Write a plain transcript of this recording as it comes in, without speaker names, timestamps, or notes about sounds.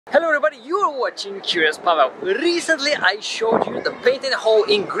Hello everybody, you are watching Curious Pavel. Recently I showed you the painted hall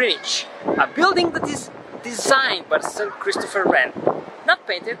in Greenwich, a building that is designed by Sir Christopher Wren. Not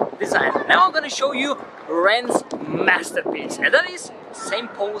painted, designed. Now I'm gonna show you Wren's masterpiece, and that is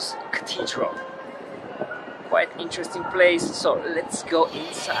St. Paul's Cathedral. Quite interesting place, so let's go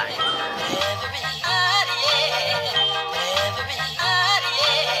inside.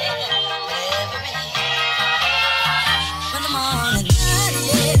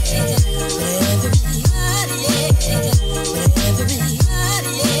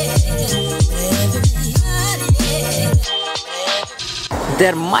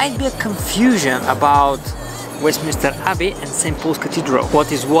 There might be a confusion about Westminster Abbey and St. Paul's Cathedral.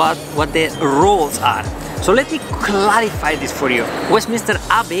 What is what their roles are. So let me clarify this for you. Westminster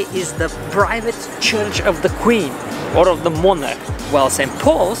Abbey is the private church of the Queen or of the monarch, while St.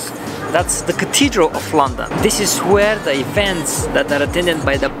 Paul's, that's the Cathedral of London. This is where the events that are attended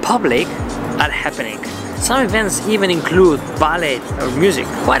by the public are happening. Some events even include ballet or music,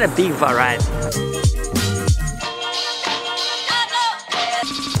 quite a big variety.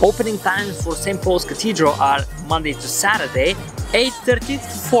 Opening times for St. Paul's Cathedral are Monday to Saturday, 8:30 to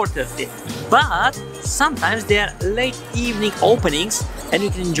 4:30. But sometimes they are late evening openings and you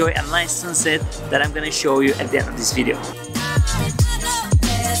can enjoy a nice sunset that I'm gonna show you at the end of this video.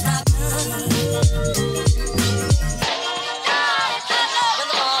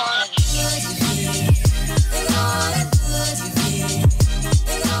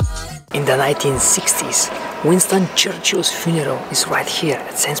 In the 1960s, Winston Churchill's funeral is right here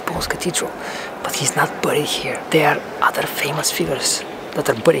at St. Paul's Cathedral, but he's not buried here. There are other famous figures that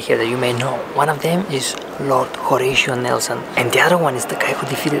are buried here that you may know. One of them is Lord Horatio Nelson, and the other one is the guy who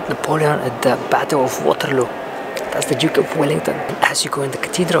defeated Napoleon at the Battle of Waterloo. That's the Duke of Wellington. As you go in the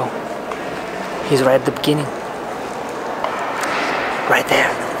cathedral, he's right at the beginning. Right there.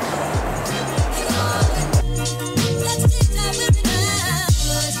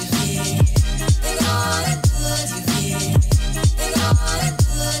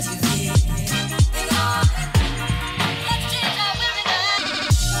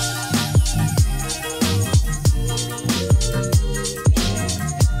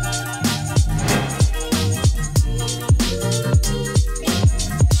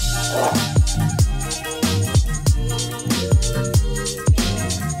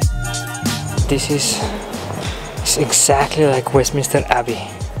 This is exactly like Westminster Abbey.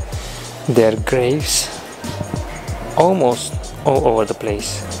 There are graves almost all over the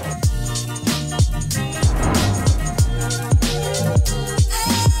place.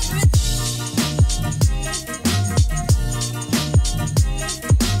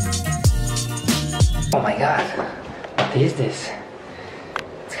 Oh my god, what is this?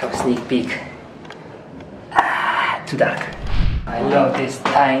 Let's have a sneak peek. Too dark. I love these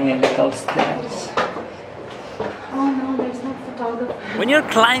tiny little stairs. Oh no, there's no photographer. When you're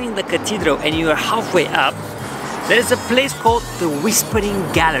climbing the cathedral and you are halfway up, there is a place called the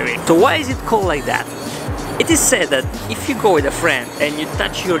Whispering Gallery. So why is it called like that? It is said that if you go with a friend and you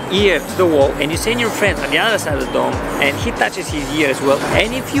touch your ear to the wall and you send your friend on the other side of the dome and he touches his ear as well,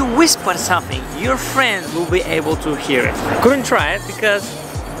 and if you whisper something, your friend will be able to hear it. I couldn't try it because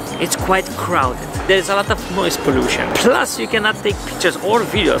it's quite crowded. There's a lot of noise pollution. Plus you cannot take pictures or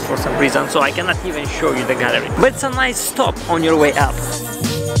videos for some reason, so I cannot even show you the gallery. But it's a nice stop on your way up.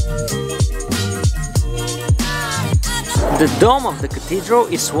 The dome of the cathedral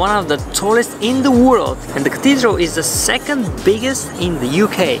is one of the tallest in the world, and the cathedral is the second biggest in the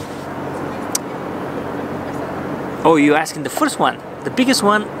UK. Oh, you're asking the first one? The biggest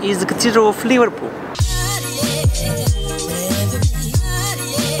one is the Cathedral of Liverpool.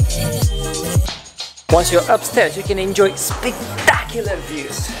 Once you're upstairs, you can enjoy spectacular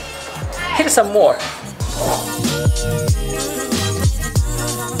views. Here's some more.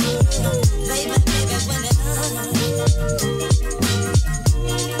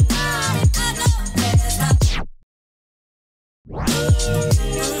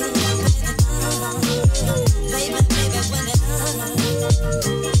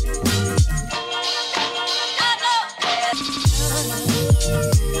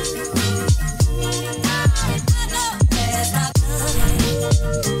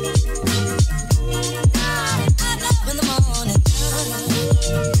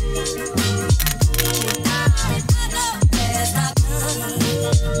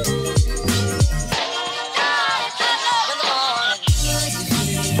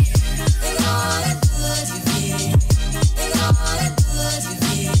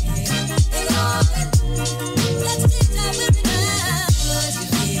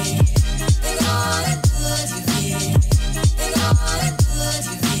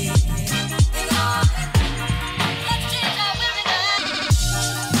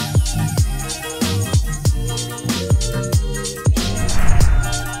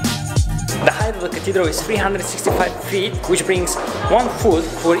 Cathedral is 365 feet, which brings 1 foot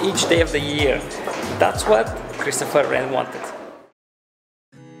for each day of the year. That's what Christopher Wren wanted.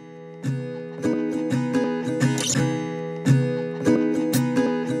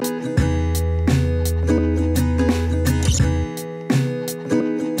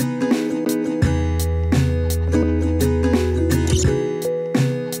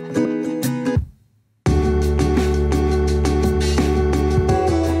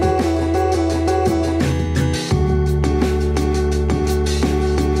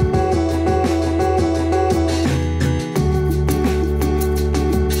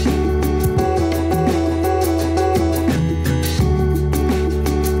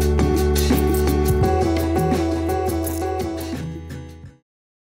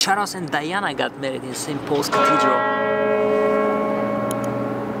 Charles and Diana got married in St. Paul's Cathedral.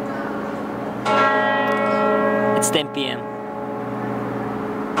 It's 10 p.m.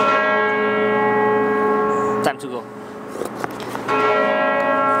 Time to go.